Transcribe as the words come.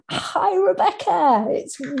Hi, Rebecca.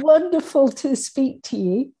 It's wonderful to speak to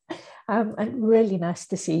you, and really nice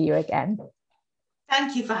to see you again.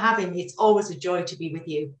 Thank you for having me. It's always a joy to be with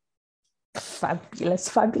you. Fabulous,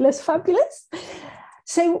 fabulous, fabulous.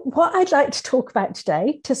 So, what I'd like to talk about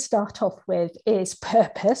today to start off with is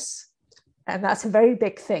purpose. And that's a very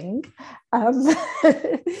big thing. Um,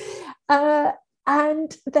 uh,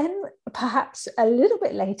 and then perhaps a little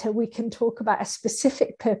bit later, we can talk about a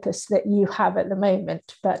specific purpose that you have at the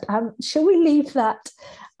moment. But shall we leave that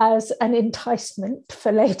as an enticement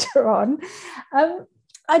for later on?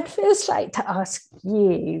 I'd first like to ask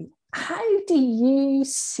you, how do you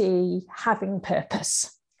see having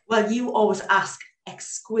purpose? Well, you always ask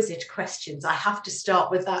exquisite questions. I have to start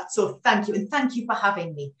with that. So thank you. And thank you for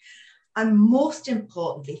having me. And most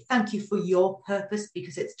importantly, thank you for your purpose,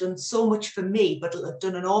 because it's done so much for me, but it'll have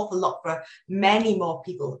done an awful lot for many more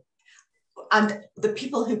people. And the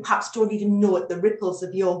people who perhaps don't even know it, the ripples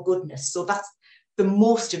of your goodness. So that's the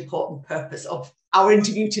most important purpose of our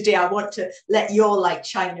interview today. I want to let your light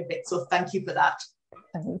shine a bit. So thank you for that.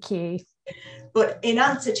 Thank you. But in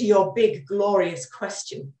answer to your big, glorious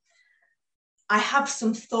question, I have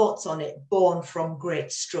some thoughts on it born from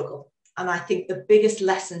great struggle. And I think the biggest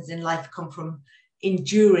lessons in life come from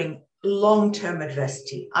enduring long-term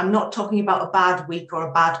adversity. I'm not talking about a bad week or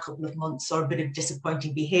a bad couple of months or a bit of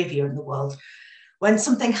disappointing behavior in the world. When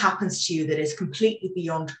something happens to you that is completely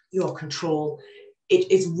beyond your control,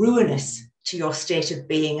 it is ruinous to your state of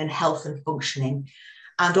being and health and functioning,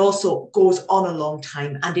 and also goes on a long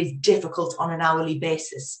time and is difficult on an hourly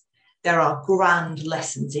basis. There are grand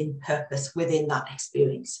lessons in purpose within that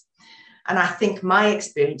experience. And I think my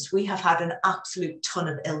experience, we have had an absolute ton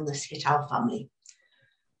of illness hit our family.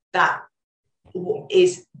 That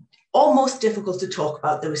is almost difficult to talk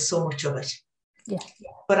about. There is so much of it. Yeah.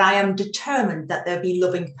 But I am determined that there be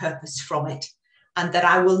loving purpose from it, and that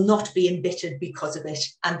I will not be embittered because of it,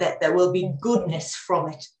 and that there will be goodness from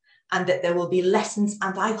it, and that there will be lessons,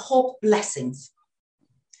 and I hope blessings.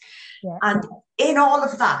 Yeah. And in all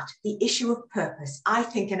of that, the issue of purpose, I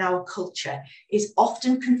think in our culture, is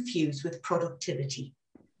often confused with productivity.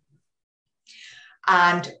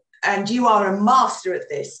 And you are a master at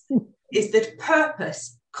this, is that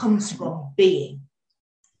purpose comes from being.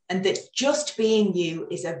 And that just being you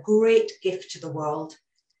is a great gift to the world,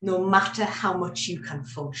 no matter how much you can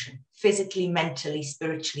function, physically, mentally,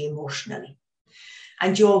 spiritually, emotionally.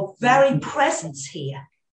 And your very presence here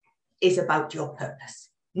is about your purpose,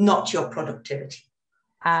 not your productivity.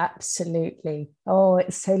 Absolutely. Oh,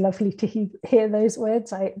 it's so lovely to hear those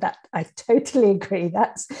words. I totally agree.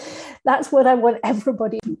 That's what I want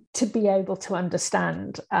everybody to be able to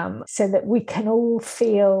understand, so that we can all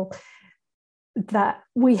feel that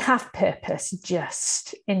we have purpose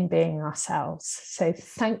just in being ourselves. So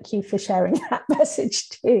thank you for sharing that message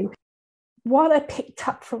too. What I picked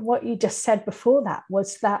up from what you just said before that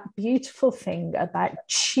was that beautiful thing about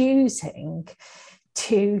choosing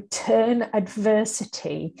to turn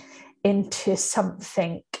adversity into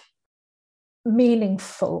something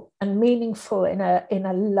meaningful, and meaningful in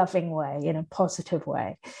a loving way, in a positive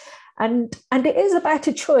way. And it is about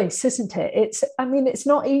a choice, isn't it? It's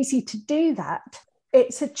not easy to do that.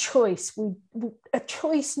 It's a choice. A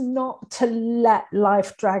choice not to let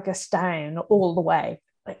life drag us down all the way.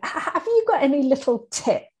 Have you got any little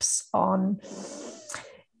tips on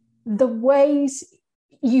the ways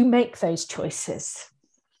you make those choices?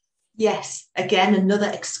 Yes, again, another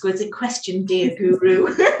exquisite question, dear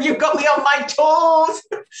guru. You've got me on my toes.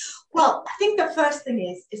 Well, I think the first thing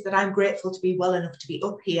is that I'm grateful to be well enough to be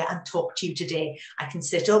up here and talk to you today. I can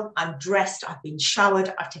sit up, I'm dressed, I've been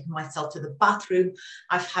showered, I've taken myself to the bathroom,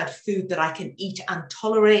 I've had food that I can eat and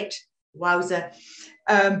tolerate. Wowza.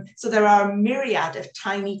 So there are a myriad of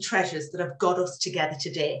tiny treasures that have got us together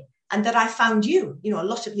today, and that I found you, a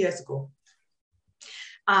lot of years ago.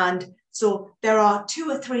 And so there are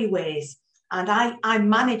 2 or 3 ways, and I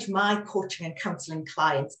manage my coaching and counselling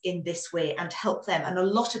clients in this way and help them. And a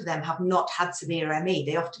lot of them have not had severe ME.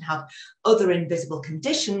 They often have other invisible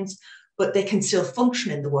conditions, but they can still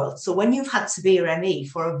function in the world. So when you've had severe ME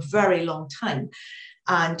for a very long time,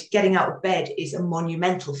 and getting out of bed is a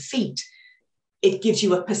monumental feat, it gives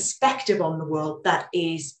you a perspective on the world that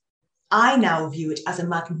is, I now view it as a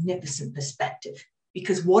magnificent perspective,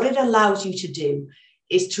 because what it allows you to do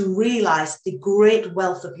is to realize the great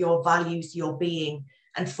wealth of your values, your being.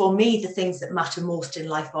 And for me, the things that matter most in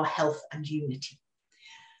life are health and unity.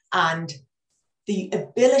 And the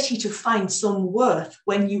ability to find some worth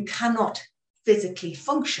when you cannot physically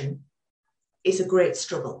function is a great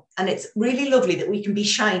struggle. And it's really lovely that we can be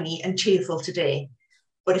shiny and cheerful today.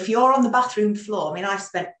 But if you're on the bathroom floor, I've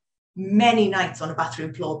spent many nights on a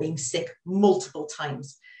bathroom floor being sick multiple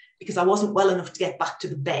times because I wasn't well enough to get back to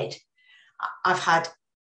the bed. I had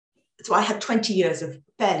 20 years of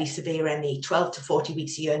fairly severe ME, 12 to 40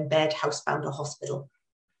 weeks a year in bed, housebound or hospital.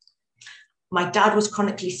 My dad was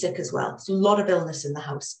chronically sick as well. There's a lot of illness in the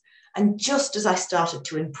house. And just as I started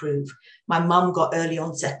to improve, my mum got early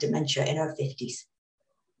onset dementia in her 50s,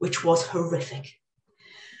 which was horrific.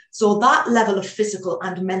 So that level of physical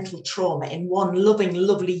and mental trauma in one loving,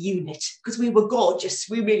 lovely unit, because we were gorgeous,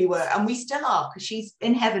 we really were, and we still are, because she's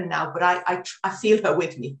in heaven now, but I feel her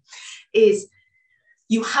with me, is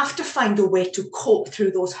you have to find a way to cope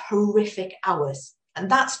through those horrific hours.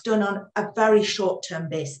 And that's done on a very short-term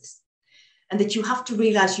basis. And that you have to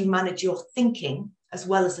realize you manage your thinking as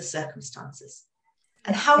well as the circumstances.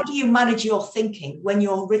 And how do you manage your thinking when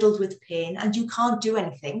you're riddled with pain and you can't do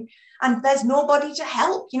anything and there's nobody to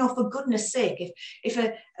help? You know, for goodness sake, if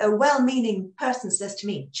a well-meaning person says to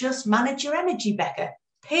me, just manage your energy, Becca,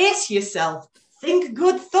 pace yourself, think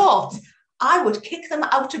good thoughts, I would kick them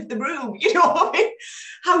out of the room. You know what I mean?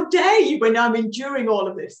 How dare you when I'm enduring all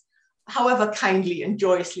of this, however kindly and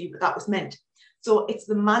joyously that was meant. So it's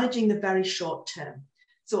the managing the very short term.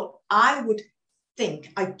 So I would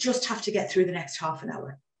think I just have to get through the next half an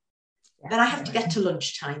hour. Yeah. Then I have to get to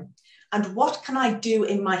lunchtime. And what can I do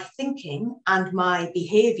in my thinking and my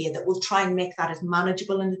behavior that will try and make that as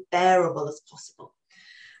manageable and bearable as possible?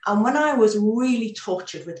 And when I was really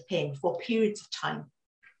tortured with pain for periods of time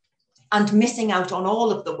and missing out on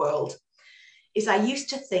all of the world, is I used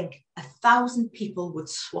to think 1,000 people would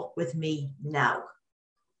swap with me now.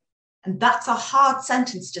 And that's a hard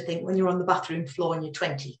sentence to think when you're on the bathroom floor and you're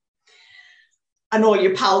 20 and all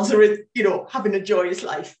your pals are, you know, having a joyous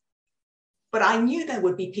life. But I knew there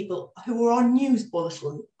would be people who were on news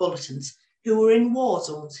bulletins, who were in war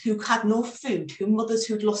zones, who had no food, who mothers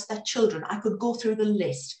who'd lost their children. I could go through the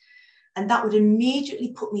list. And that would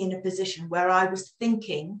immediately put me in a position where I was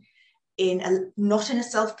thinking not in a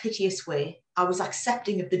self-piteous way. I was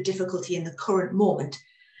accepting of the difficulty in the current moment,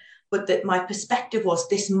 but that my perspective was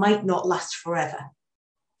this might not last forever.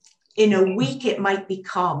 In a week, it might be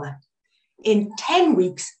calmer. In 10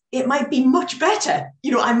 weeks, it might be much better.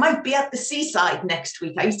 You know, I might be at the seaside next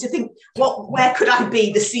week. I used to think, where could I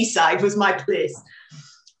be? The seaside was my place.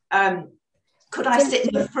 Could I sit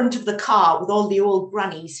in the front of the car with all the old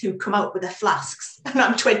grannies who come out with their flasks? And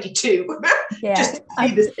I'm 22. Yeah. Just to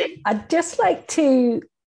see this thing. I'd just like to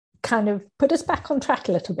kind of put us back on track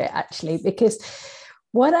a little bit, actually, because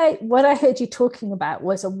what I heard you talking about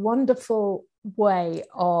was a wonderful way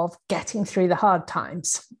of getting through the hard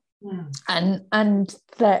times. And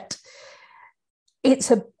that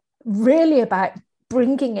it's really about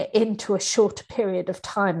bringing it into a shorter period of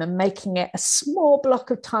time and making it a small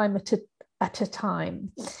block of time at a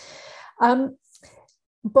time. But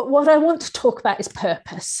what I want to talk about is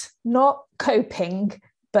purpose, not coping,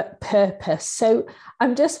 but purpose. So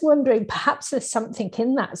I'm just wondering, perhaps there's something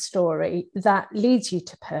in that story that leads you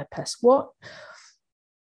to purpose. Was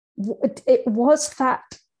that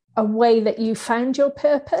a way that you found your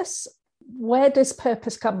purpose? Where does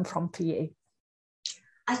purpose come from for you?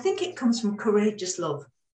 I think it comes from courageous love.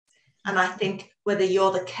 And I think whether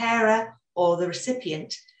you're the carer or the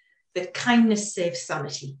recipient, that kindness saves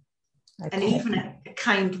sanity. Okay. And even a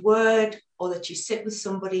kind word, or that you sit with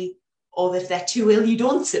somebody, or if they're too ill, you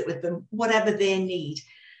don't sit with them, whatever they need.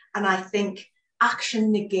 And I think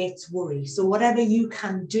action negates worry. So whatever you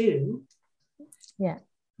can do,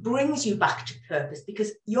 brings you back to purpose,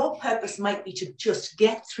 because your purpose might be to just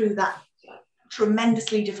get through that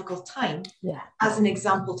tremendously difficult time as an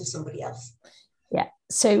example to somebody else. Yeah.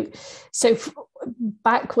 So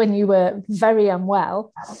back when you were very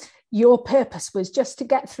unwell, your purpose was just to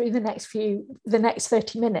get through the next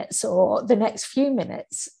 30 minutes or the next few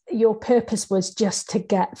minutes. Your purpose was just to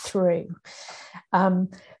get through.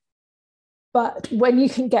 But when you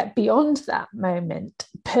can get beyond that moment,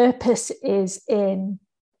 purpose is in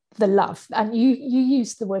the love. And you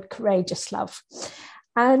use the word courageous love.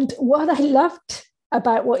 And what I loved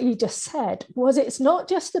about what you just said was it's not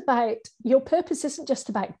just about, your purpose isn't just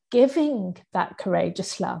about giving that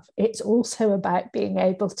courageous love. It's also about being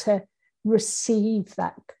able to receive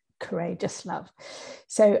that courageous love.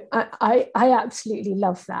 So I absolutely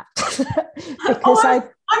love that. Because I'm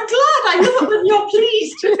glad. I love it when you're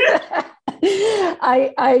pleased.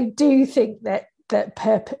 I do think that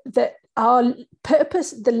our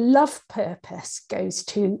purpose, the love purpose, goes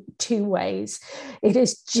two ways. It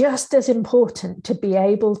is just as important to be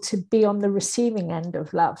able to be on the receiving end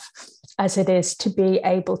of love as it is to be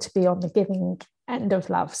able to be on the giving end of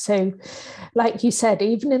love. So like you said,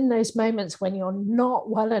 even in those moments when you're not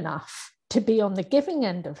well enough to be on the giving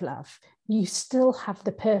end of love, you still have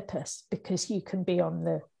the purpose because you can be on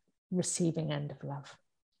the receiving end of love.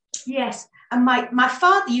 Yes. And my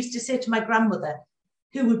father used to say to my grandmother,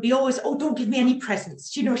 who would be always, oh, don't give me any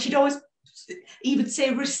presents. You know, he would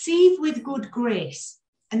say, receive with good grace.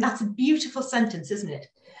 And that's a beautiful sentence, isn't it?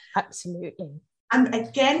 Absolutely. And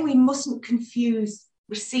again, we mustn't confuse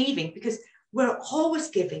receiving, because we're always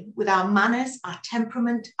giving with our manners, our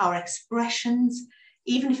temperament, our expressions,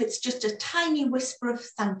 even if it's just a tiny whisper of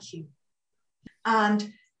thank you.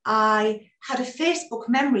 And I had a Facebook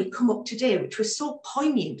memory come up today, which was so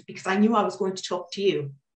poignant because I knew I was going to talk to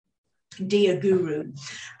you, dear guru.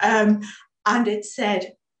 And it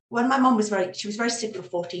said, when my mum was very sick for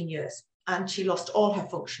 14 years and she lost all her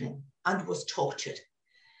functioning and was tortured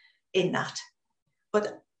in that.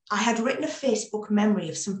 But I had written a Facebook memory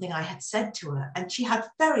of something I had said to her, and she had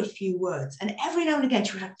very few words. And every now and again,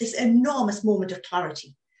 she would have this enormous moment of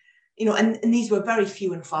clarity, you know, and these were very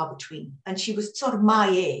few and far between. And she was sort of my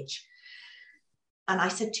age. And I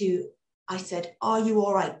said, are you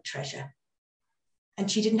all right, treasure?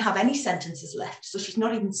 And she didn't have any sentences left. So she's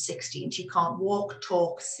not even 60 and she can't walk,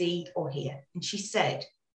 talk, see, or hear. And she said,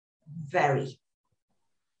 very.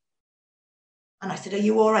 And I said, are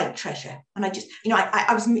you all right, treasure? And I just, you know,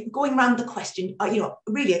 I was going around the question, you know,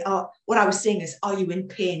 really what I was saying is, are you in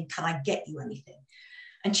pain? Can I get you anything?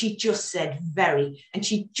 And she just said, very. And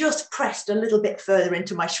she just pressed a little bit further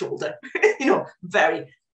into my shoulder, you know,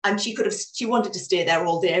 very. And she wanted to stay there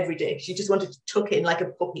all day, every day. She just wanted to tuck in like a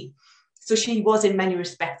puppy. So she was in many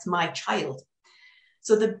respects my child.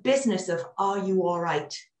 So the business of, are you all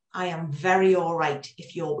right? I am very all right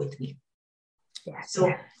if you're with me. Yeah.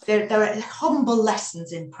 So there are humble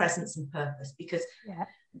lessons in presence and purpose because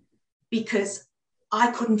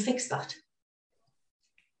I couldn't fix that.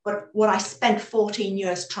 But what I spent 14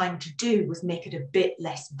 years trying to do was make it a bit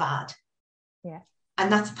less bad. Yeah.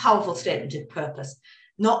 And that's a powerful statement of purpose.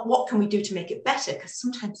 Not what can we do to make it better, because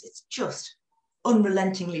sometimes it's just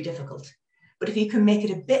unrelentingly difficult. But if you can make it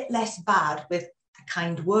a bit less bad with a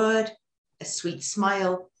kind word, a sweet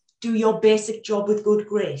smile, do your basic job with good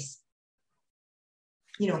grace.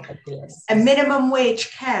 You know, a minimum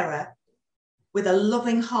wage carer with a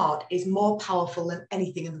loving heart is more powerful than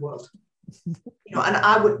anything in the world. You know,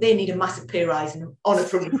 and they need a massive pay rise and honour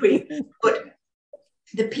from the Queen. But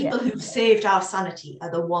the people who've saved our sanity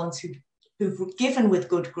are the ones who've given with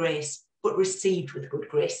good grace, but received with good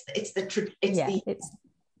grace. It's the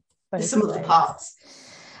sum of the parts.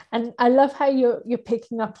 And I love how you're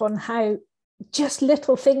picking up on how just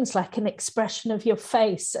little things like an expression of your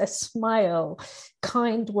face, a smile,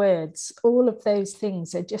 kind words, all of those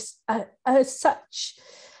things are just are such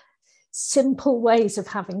simple ways of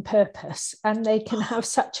having purpose, and they can have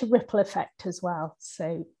such a ripple effect as well.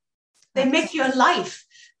 So they make your life,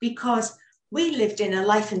 because we lived in a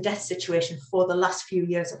life and death situation for the last few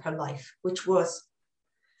years of her life, which was,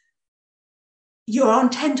 you're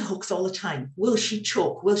on tenterhooks all the time. Will she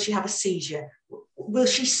choke? Will she have a seizure? Will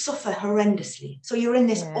she suffer horrendously? So you're in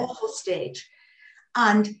this awful stage.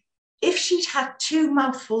 And if she'd had 2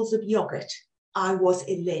 mouthfuls of yogurt, I was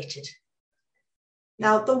elated.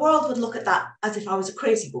 Now, the world would look at that as if I was a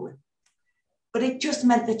crazy woman, but it just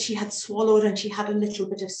meant that she had swallowed and she had a little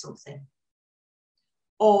bit of something.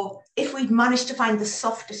 Or if we'd managed to find the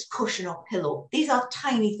softest cushion or pillow, these are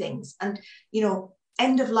tiny things. And, you know,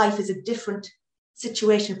 end of life is a different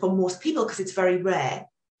situation for most people because it's very rare.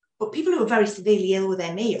 But people who are very severely ill with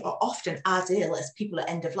ME are often as ill as people at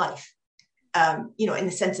end of life, you know, in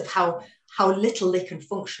the sense of how little they can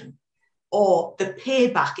function, or the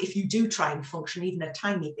payback if you do try and function even a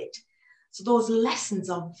tiny bit. So those lessons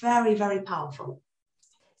are very, very powerful.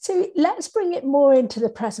 So let's bring it more into the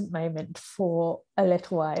present moment for a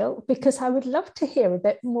little while, because I would love to hear a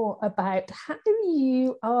bit more about how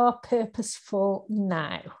you are purposeful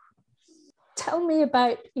now. Tell me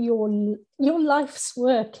about your life's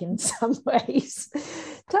work in some ways.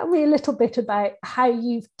 Tell me a little bit about how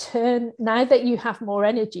you've turned, now that you have more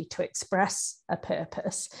energy to express a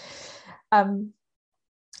purpose,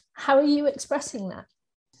 how are you expressing that?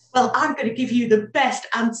 Well, I'm going to give you the best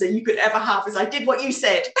answer you could ever have, as I did what you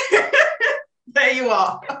said. There you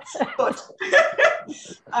are. But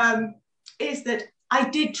is that I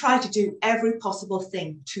did try to do every possible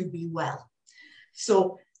thing to be well.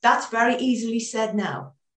 So that's very easily said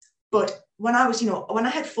now. But when I was, you know, when I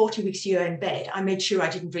had 40 weeks a year in bed, I made sure I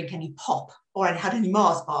didn't drink any pop or I had any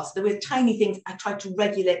Mars bars. There were tiny things. I tried to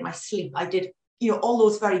regulate my sleep. I did, you know, all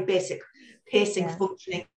those very basic pacing,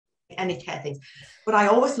 functioning, any care things. But I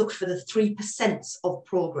always looked for the 3% of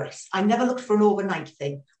progress. I never looked for an overnight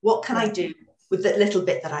thing. What can I do with the little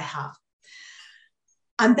bit that I have?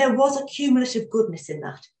 And there was a cumulative goodness in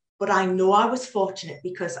that. But I know I was fortunate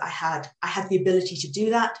because I had the ability to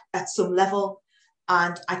do that at some level.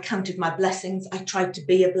 And I counted my blessings. I tried to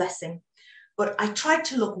be a blessing. But I tried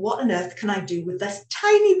to look, what on earth can I do with this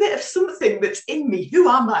tiny bit of something that's in me? Who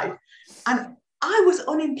am I? And I was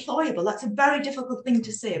unemployable. That's a very difficult thing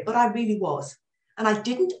to say, but I really was. And I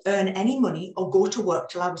didn't earn any money or go to work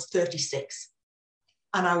till I was 36.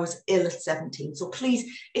 And I was ill at 17. So please,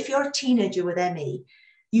 if you're a teenager with ME,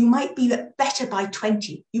 you might be better by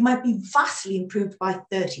 20. You might be vastly improved by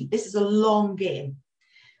 30. This is a long game.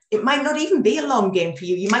 It might not even be a long game for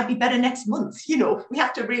you. You might be better next month. You know, we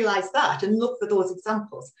have to realize that and look for those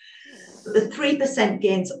examples. The 3%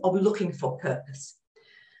 gains of looking for purpose.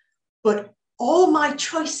 But all my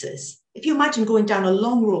choices, if you imagine going down a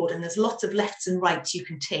long road and there's lots of lefts and rights you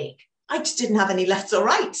can take, I just didn't have any lefts or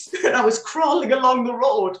rights. And I was crawling along the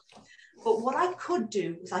road. But what I could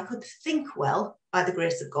do is I could think well, by the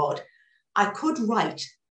grace of God. I could write,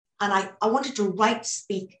 and I wanted to write,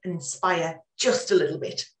 speak, and inspire just a little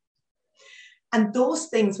bit. And those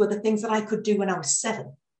things were the things that I could do when I was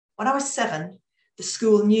 7. When I was 7, the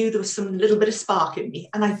school knew there was some little bit of spark in me,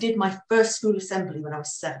 and I did my first school assembly when I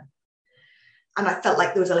was 7. And I felt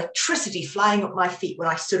like there was electricity flying up my feet when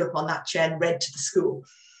I stood up on that chair and read to the school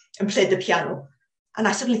and played the piano. And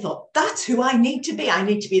I suddenly thought, that's who I need to be. I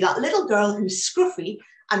need to be that little girl who's scruffy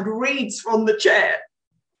and reads from the chair.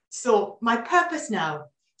 So my purpose now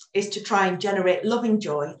is to try and generate loving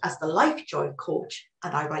joy as the Lifejoy coach,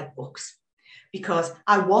 and I write books. Because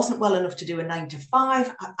I wasn't well enough to do a 9 to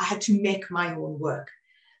 5, I had to make my own work.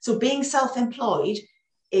 So being self-employed,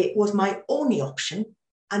 it was my only option,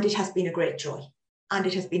 and it has been a great joy. And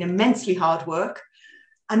it has been immensely hard work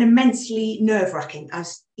and immensely nerve-wracking.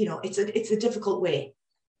 As you know, it's a difficult way,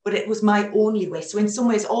 but it was my only way. So in some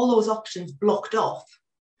ways, all those options blocked off.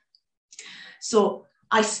 So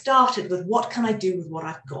I started with, what can I do with what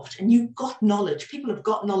I've got? And you've got knowledge. People have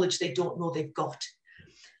got knowledge they don't know they've got.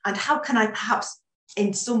 And how can I perhaps,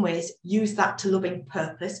 in some ways, use that to loving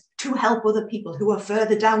purpose to help other people who are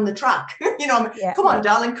further down the track? You know, come on,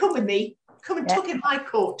 darling, come with me. Come and tuck in my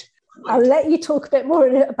coat. I'll let you talk a bit more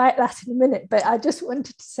about that in a minute, but I just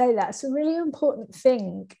wanted to say that's a really important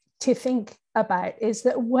thing to think about, is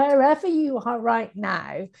that wherever you are right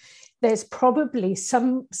now, there's probably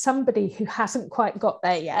somebody who hasn't quite got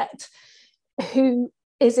there yet, who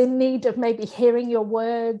is in need of maybe hearing your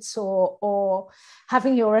words or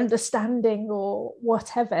having your understanding or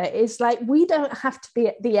whatever. Is like, we don't have to be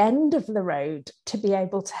at the end of the road to be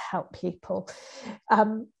able to help people.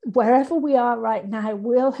 Wherever we are right now,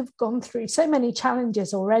 we'll have gone through so many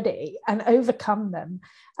challenges already and overcome them.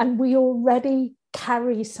 And we already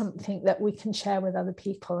carry something that we can share with other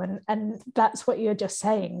people. And that's what you're just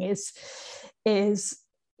saying is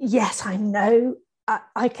yes, I know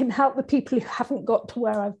I can help the people who haven't got to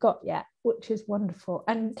where I've got yet, which is wonderful.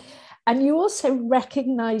 And you also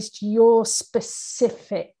recognized your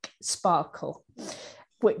specific sparkle,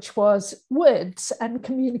 which was words and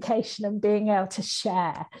communication and being able to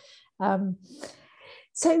share.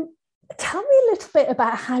 So tell me a little bit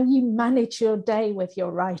about how you manage your day with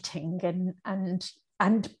your writing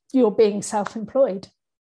and your being self-employed.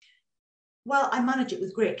 Well, I manage it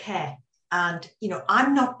with great care. And, you know,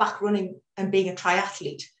 I'm not back running and being a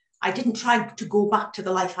triathlete. I didn't try to go back to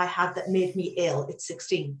the life I had that made me ill at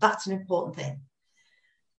 16. That's an important thing.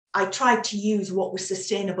 I tried to use what was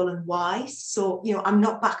sustainable and wise. So, you know, I'm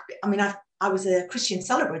not back. I mean, I was a Christian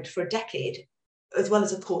celebrant for a decade, as well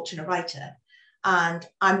as a coach and a writer. And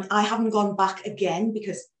I haven't gone back again,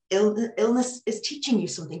 because illness is teaching you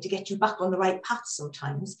something to get you back on the right path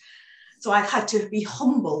sometimes. So I've had to be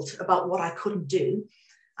humbled about what I couldn't do.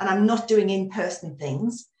 And I'm not doing in-person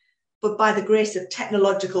things, but by the grace of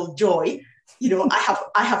technological joy, you know,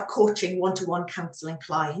 I have coaching, one-to-one counselling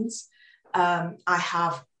clients. I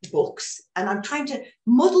have books, and I'm trying to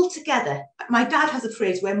muddle together. My dad has a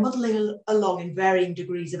phrase, we're muddling along in varying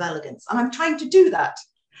degrees of elegance, and I'm trying to do that.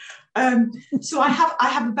 So I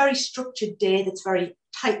have a very structured day that's very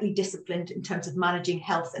tightly disciplined in terms of managing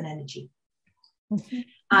health and energy. Mm-hmm.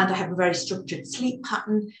 And I have a very structured sleep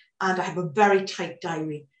pattern, and I have a very tight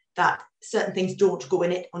diary that certain things don't go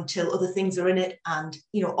in it until other things are in it. And,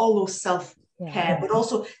 you know, all those self-care, but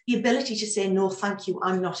also the ability to say, no, thank you,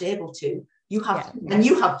 I'm not able to. You have, and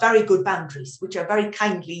you have very good boundaries, which are very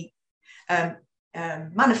kindly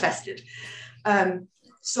manifested.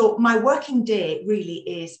 So my working day really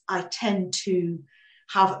is, I tend to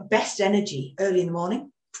have best energy early in the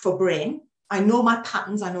morning for brain. I know my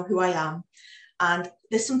patterns, I know who I am. And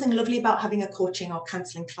there's something lovely about having a coaching or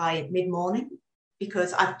counselling client mid-morning,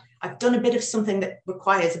 because I've done a bit of something that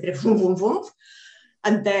requires a bit of vroom, vroom, vroom.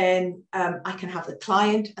 And then I can have the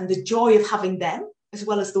client and the joy of having them, as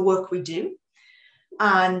well as the work we do.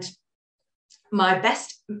 And my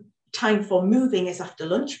best time for moving is after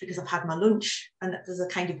lunch, because I've had my lunch and there's a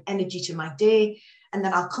kind of energy to my day. And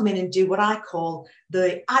then I'll come in and do what I call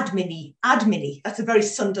the admin. That's a very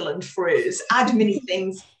Sunderland phrase, admin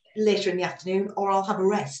things later in the afternoon, or I'll have a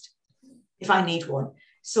rest if I need one.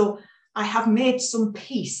 So I have made some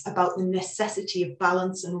peace about the necessity of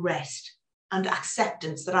balance and rest and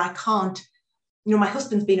acceptance that I can't, my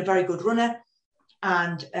husband's been a very good runner,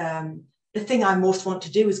 and the thing I most want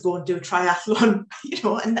to do is go and do a triathlon,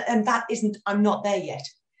 and that isn't, I'm not there yet.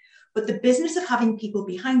 But the business of having people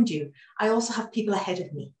behind you, I also have people ahead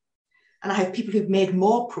of me. And I have people who've made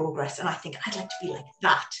more progress. And I think, I'd like to be like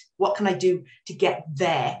that. What can I do to get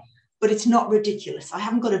there? But it's not ridiculous. I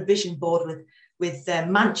haven't got a vision board with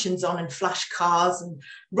mansions on and flash cars and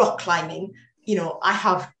rock climbing.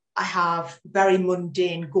 I have very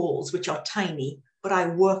mundane goals, which are tiny, but I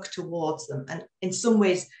work towards them. And in some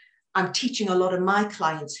ways, I'm teaching a lot of my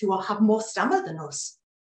clients who have more stamina than us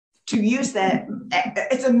to use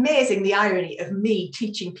it's amazing the irony of me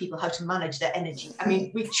teaching people how to manage their energy. I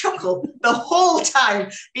mean, we chuckle the whole time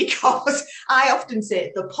because I often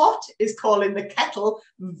say the pot is calling the kettle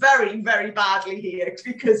very, very badly here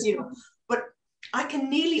because, but I can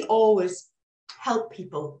nearly always help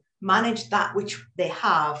people manage that which they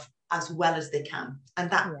have as well as they can. And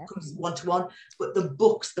that comes one-to-one, but the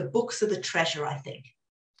books are the treasure, I think.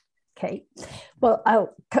 Okay,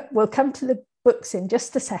 well, we'll come to the books in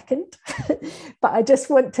just a second, but I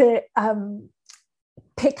just want to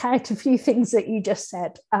pick out a few things that you just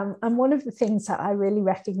said. And one of the things that I really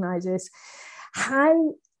recognize is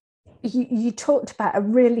how you talked about a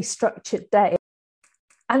really structured day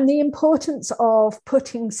and the importance of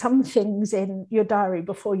putting some things in your diary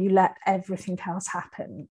before you let everything else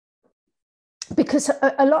happen. Because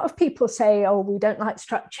a lot of people say, oh, we don't like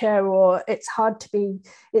structure, or it's hard to be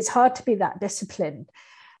that disciplined.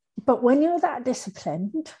 But when you're that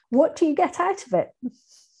disciplined, what do you get out of it?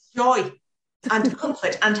 Joy and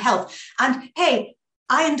comfort and health. And hey,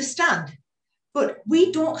 I understand, but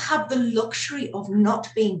we don't have the luxury of not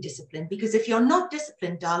being disciplined, because if you're not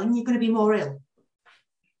disciplined, darling, you're going to be more ill.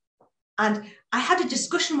 And I had a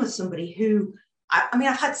discussion with somebody who,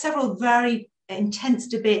 I've had several very intense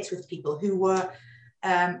debates with people who were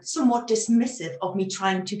somewhat dismissive of me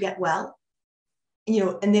trying to get well.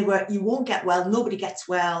 And they were, you won't get well, nobody gets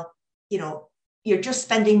well, you're just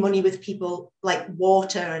spending money with people like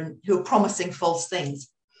water and who are promising false things.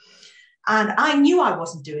 And I knew I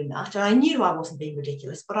wasn't doing that, and I knew I wasn't being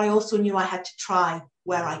ridiculous, but I also knew I had to try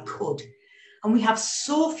where I could. And we have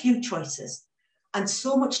so few choices and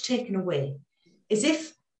so much taken away, as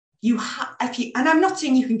if and I'm not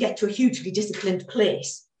saying you can get to a hugely disciplined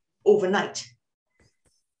place overnight,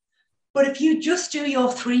 but if you just do your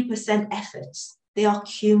 3% efforts, they are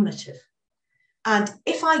cumulative. And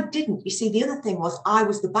if I didn't, you see, the other thing was I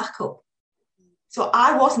was the backup. So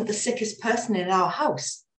I wasn't the sickest person in our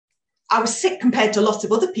house. I was sick compared to lots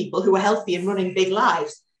of other people who were healthy and running big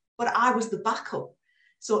lives, but I was the backup.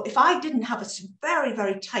 So if I didn't have a very,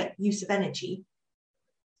 very tight use of energy,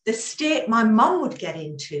 the state my mum would get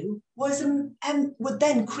into was and would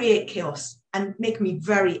then create chaos and make me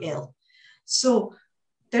very ill. So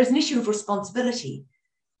there's an issue of responsibility.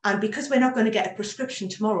 And because we're not going to get a prescription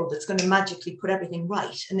tomorrow that's going to magically put everything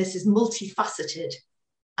right, and this is multifaceted,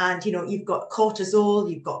 and you've got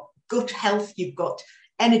cortisol, you've got gut health, you've got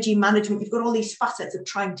energy management, you've got all these facets of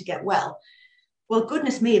trying to get well. Well,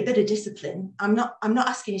 goodness me, a bit of discipline. I'm not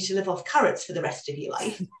asking you to live off carrots for the rest of your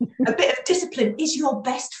life. A bit of discipline is your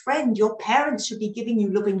best friend. Your parents should be giving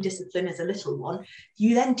you loving discipline as a little one.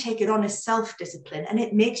 You then take it on as self-discipline, and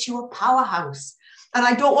it makes you a powerhouse. And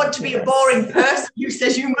I don't want to be a boring person who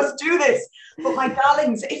says you must do this. But my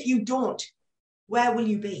darlings, if you don't, where will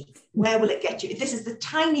you be? Where will it get you? This is the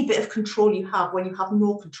tiny bit of control you have when you have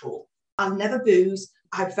no control. I'll never booze.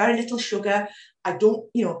 I have very little sugar. I don't,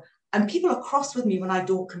 and people are cross with me when I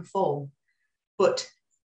don't conform. But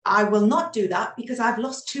I will not do that because I've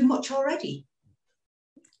lost too much already.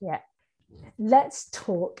 Yeah. Let's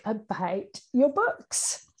talk about your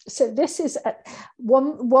books. So this is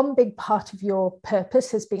one big part of your purpose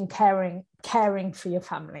has been caring for your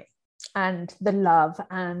family and the love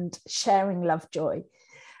and sharing Lifejoy.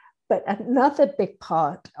 But another big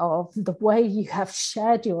part of the way you have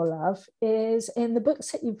shared your love is in the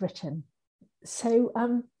books that you've written. So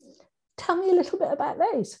tell me a little bit about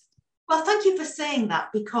those. Well, thank you for saying that,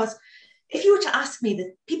 because if you were to ask me,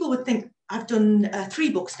 that people would think I've done 3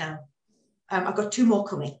 books now. I've got 2 more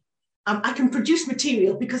coming. I can produce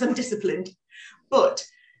material because I'm disciplined, but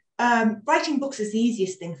Writing books is the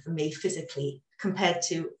easiest thing for me physically compared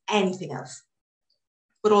to anything else.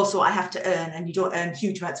 But also I have to earn, and you don't earn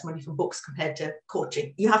huge amounts of money from books compared to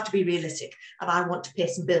coaching. You have to be realistic, and I want to pay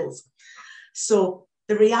some bills. So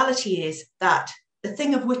the reality is that the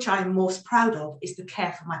thing of which I'm most proud of is the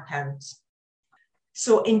care for my parents.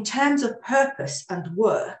 So in terms of purpose and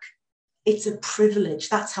work, it's a privilege.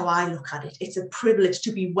 That's how I look at it. It's a privilege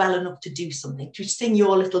to be well enough to do something, to sing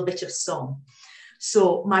your little bit of song.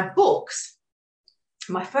 So my books,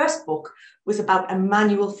 my first book was about a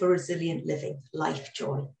manual for resilient living,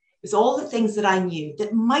 Lifejoy. It was all the things that I knew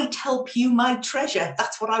that might help you, my treasure.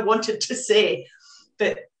 That's what I wanted to say.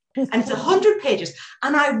 And it's 100 pages.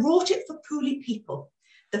 And I wrote it for poorly people.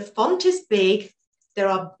 The font is big. There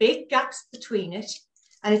are big gaps between it.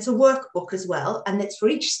 And it's a workbook as well. And it's for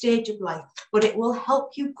each stage of life. But it will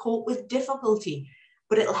help you cope with difficulty.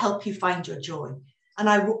 But it'll help you find your joy. And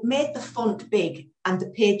I made the font big and the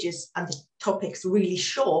pages and the topics really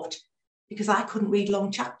short because I couldn't read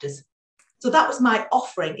long chapters. So that was my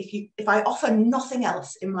offering. If I offer nothing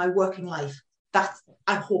else in my working life, that's,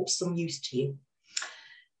 I hope, some use to you.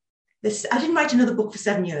 I didn't write another book for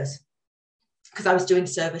 7 years because I was doing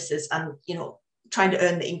services and, trying to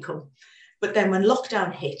earn the income. But then when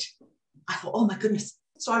lockdown hit, I thought, oh my goodness.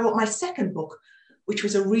 So I wrote my second book, which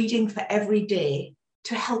was a reading for every day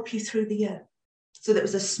to help you through the year. So that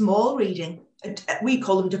was a small reading, and we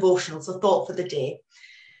call them devotionals, so thought for the day.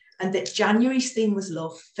 And that January's theme was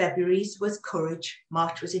love, February's was courage,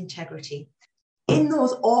 March was integrity. In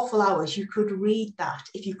those awful hours, you could read that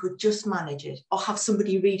if you could just manage it, or have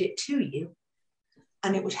somebody read it to you,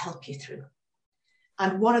 and it would help you through.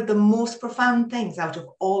 And one of the most profound things out of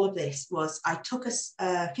all of this was I took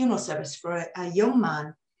a funeral service for a young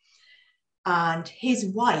man, and his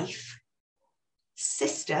wife's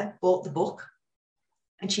sister bought the book.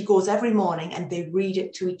 And she goes every morning and they read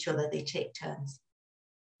it to each other. They take turns.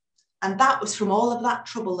 And that was from all of that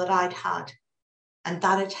trouble that I'd had. And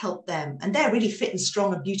that had helped them. And they're really fit and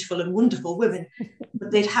strong and beautiful and wonderful women.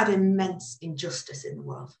 But they'd had immense injustice in the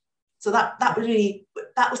world. So that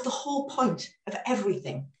was the whole point of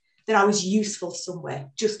everything, that I was useful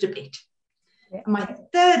somewhere, just a bit. Yeah. And my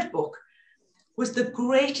third book was the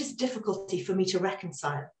greatest difficulty for me to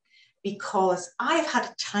reconcile, because I've had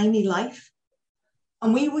a tiny life.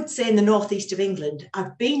 And we would say in the northeast of England,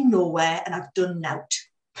 I've been nowhere and I've done nought.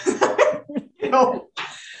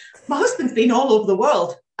 My husband's been all over the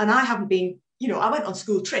world and I haven't been, I went on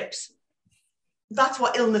school trips. That's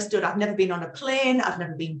what illness did. I've never been on a plane. I've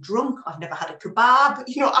never been drunk. I've never had a kebab.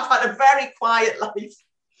 I've had a very quiet life.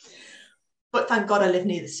 But thank God I live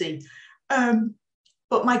near the sea.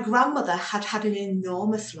 But my grandmother had an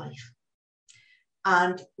enormous life.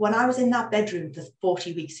 And when I was in that bedroom for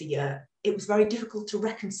 40 weeks a year, it was very difficult to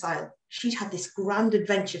reconcile. She'd had this grand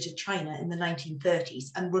adventure to China in the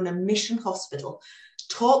 1930s and run a mission hospital,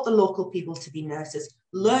 taught the local people to be nurses,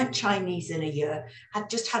 learnt Chinese in a year, had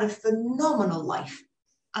just had a phenomenal life.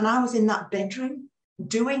 And I was in that bedroom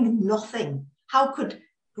doing nothing. How could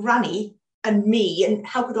Granny and me, and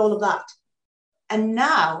how could all of that? And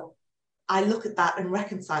now I look at that and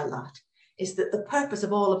reconcile that, is that the purpose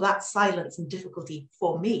of all of that silence and difficulty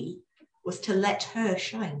for me was to let her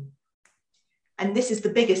shine. And this is the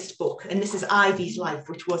biggest book, and this is Ivy's life,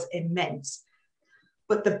 which was immense.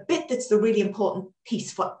 But the bit that's the really important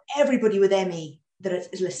piece for everybody with ME that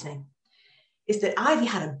is listening is that Ivy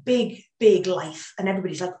had a big, big life, and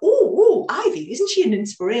everybody's like, oh, Ivy, isn't she an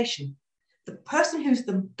inspiration? The person who's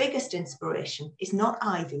the biggest inspiration is not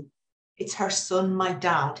Ivy. It's her son, my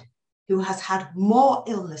dad, who has had more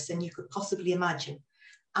illness than you could possibly imagine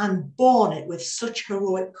and borne it with such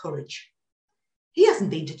heroic courage. He hasn't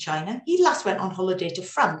been to China. He last went on holiday to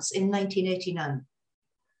France in 1989.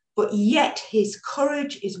 But yet his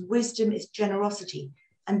courage, his wisdom, his generosity,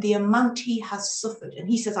 and the amount he has suffered. And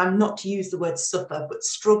he says, I'm not to use the word suffer, but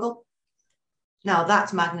struggle. Now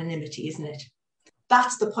that's magnanimity, isn't it?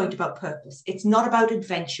 That's the point about purpose. It's not about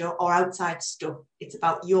adventure or outside stuff. It's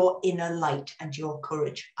about your inner light and your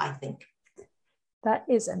courage, I think. That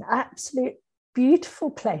is an absolute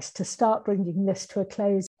beautiful place to start bringing this to a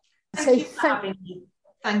close. Thank you for having me.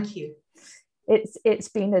 Thank you. It's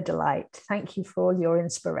been a delight. Thank you for all your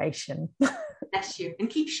inspiration. Bless you, and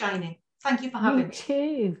keep shining. Thank you for having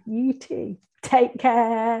me. You too. Take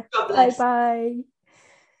care. God bless. Bye-bye.